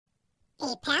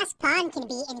A passed pawn can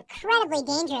be incredibly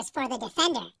dangerous for the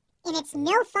defender, and it's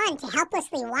no fun to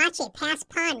helplessly watch a passed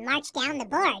pawn march down the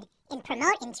board and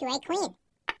promote into a queen.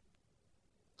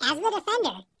 As the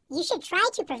defender, you should try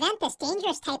to prevent this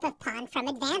dangerous type of pawn from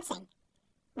advancing.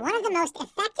 One of the most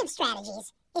effective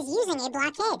strategies is using a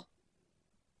blockade.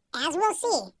 As we'll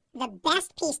see, the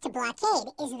best piece to blockade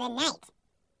is the knight.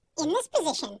 In this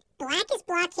position, black is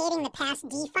blockading the passed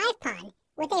d5 pawn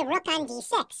with a rook on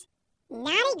d6.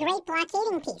 Not a great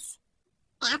blockading piece.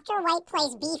 After white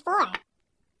plays b4,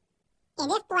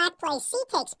 and if black plays c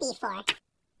takes b4,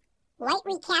 white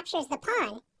recaptures the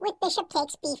pawn with bishop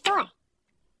takes b4,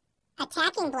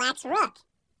 attacking black's rook.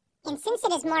 And since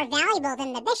it is more valuable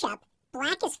than the bishop,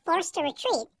 black is forced to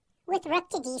retreat with rook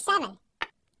to d7.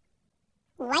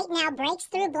 White now breaks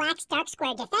through black's dark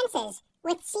square defenses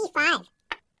with c5,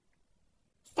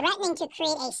 threatening to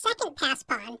create a second pass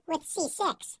pawn with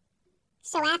c6.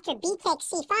 So after b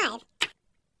takes c5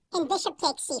 and bishop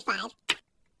takes c5,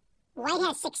 white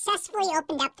has successfully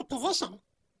opened up the position.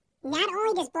 Not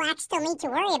only does black still need to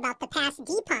worry about the passed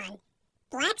d pawn,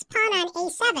 black's pawn on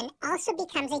a7 also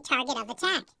becomes a target of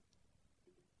attack.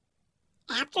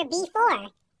 After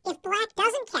b4, if black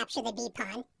doesn't capture the b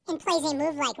pawn and plays a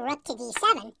move like rook to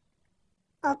d7,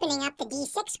 opening up the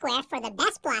d6 square for the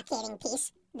best blockading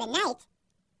piece, the knight,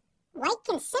 white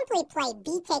can simply play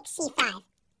b takes c5.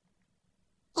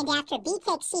 And after b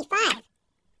takes c5,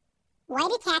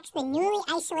 white attacks the newly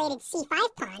isolated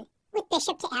c5 pawn with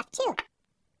bishop to f2.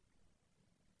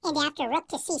 And after rook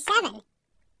to c7,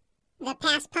 the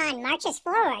passed pawn marches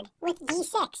forward with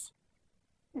d6.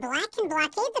 Black can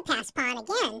blockade the passed pawn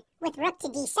again with rook to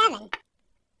d7,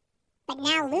 but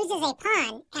now loses a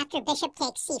pawn after bishop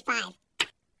takes c5,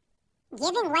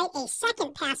 giving white a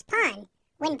second passed pawn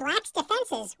when black's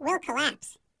defenses will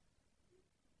collapse.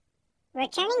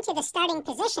 Returning to the starting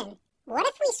position, what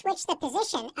if we switch the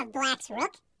position of black's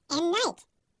rook and knight,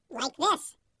 like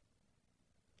this?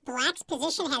 Black's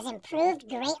position has improved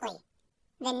greatly.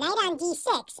 The knight on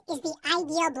d6 is the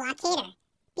ideal blockader,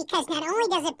 because not only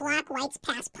does it block white's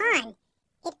passed pawn,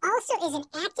 it also is an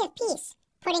active piece,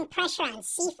 putting pressure on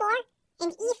c4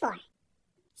 and e4.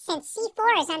 Since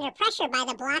c4 is under pressure by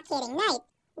the blockading knight,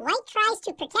 white tries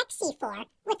to protect c4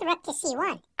 with rook to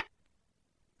c1,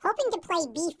 hoping to play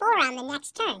b4 on the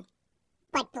next turn,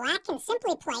 but black can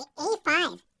simply play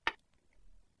a5,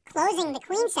 closing the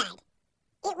queen side.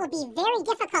 It will be very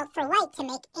difficult for white to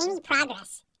make any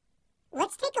progress.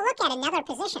 Let's take a look at another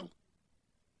position.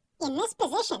 In this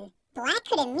position, black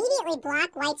could immediately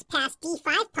block white's passed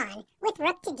d5 pawn with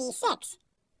rook to d6,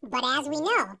 but as we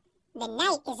know, the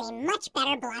knight is a much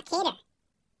better blockader.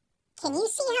 Can you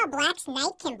see how black's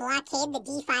knight can blockade the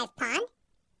d5 pawn?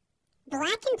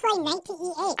 Black can play knight to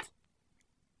e8.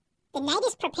 The knight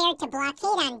is prepared to blockade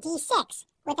on d6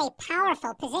 with a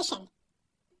powerful position.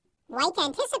 White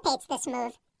anticipates this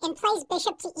move and plays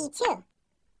bishop to e2.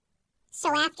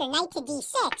 So after knight to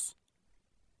d6,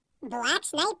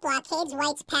 black's knight blockades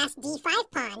white's passed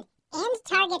d5 pawn and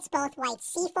targets both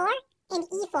white's c4 and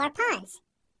e4 pawns.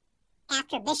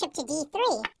 After bishop to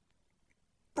d3,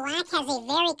 black has a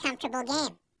very comfortable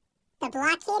game. The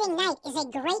blockading knight is a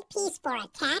great piece for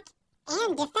attack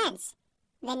and defense.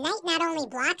 The knight not only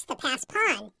blocks the passed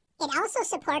pawn, it also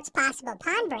supports possible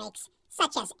pawn breaks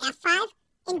such as f5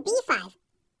 and b5.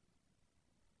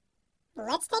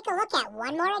 Let's take a look at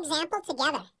one more example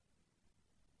together.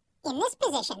 In this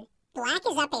position, black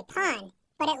is up a pawn,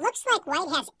 but it looks like white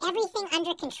has everything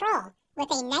under control with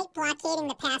a knight blockading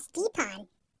the passed d pawn,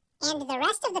 and the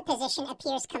rest of the position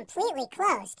appears completely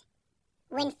closed.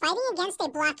 When fighting against a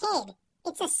blockade,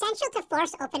 it's essential to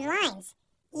force open lines,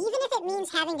 even if it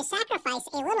means having to sacrifice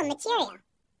a little material.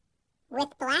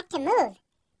 With black to move,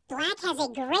 black has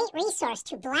a great resource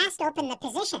to blast open the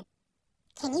position.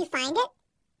 Can you find it?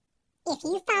 If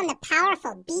you found the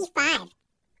powerful b5,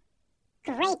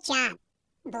 great job.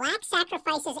 Black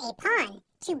sacrifices a pawn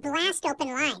to blast open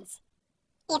lines.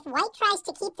 If white tries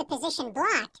to keep the position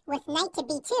blocked with knight to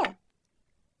b2,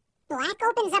 black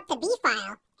opens up the b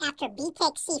file after b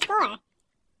takes c4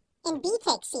 and b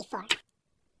takes c4.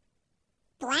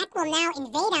 Black will now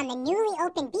invade on the newly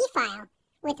opened b file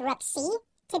with rook c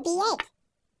to b8.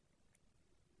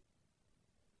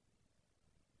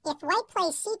 If white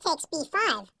plays c takes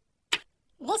b5,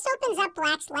 this opens up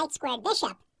black's light-squared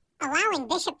bishop, allowing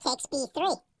bishop takes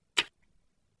b3.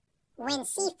 When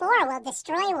c4 will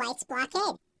destroy white's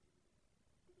blockade.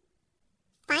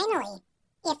 Finally,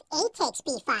 if a takes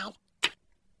b5,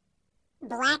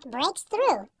 black breaks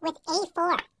through with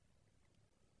a4.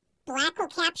 Black will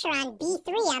capture on b3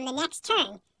 on the next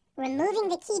turn, removing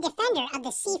the key defender of the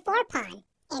c4 pawn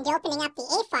and opening up the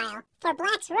A file for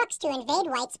black's rooks to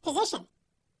invade white's position.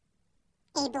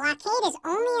 A blockade is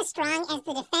only as strong as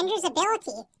the defender's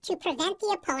ability to prevent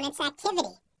the opponent's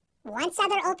activity. Once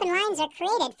other open lines are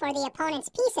created for the opponent's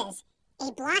pieces,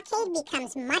 a blockade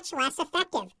becomes much less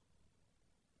effective.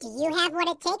 Do you have what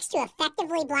it takes to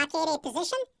effectively blockade a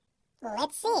position?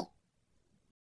 Let's see.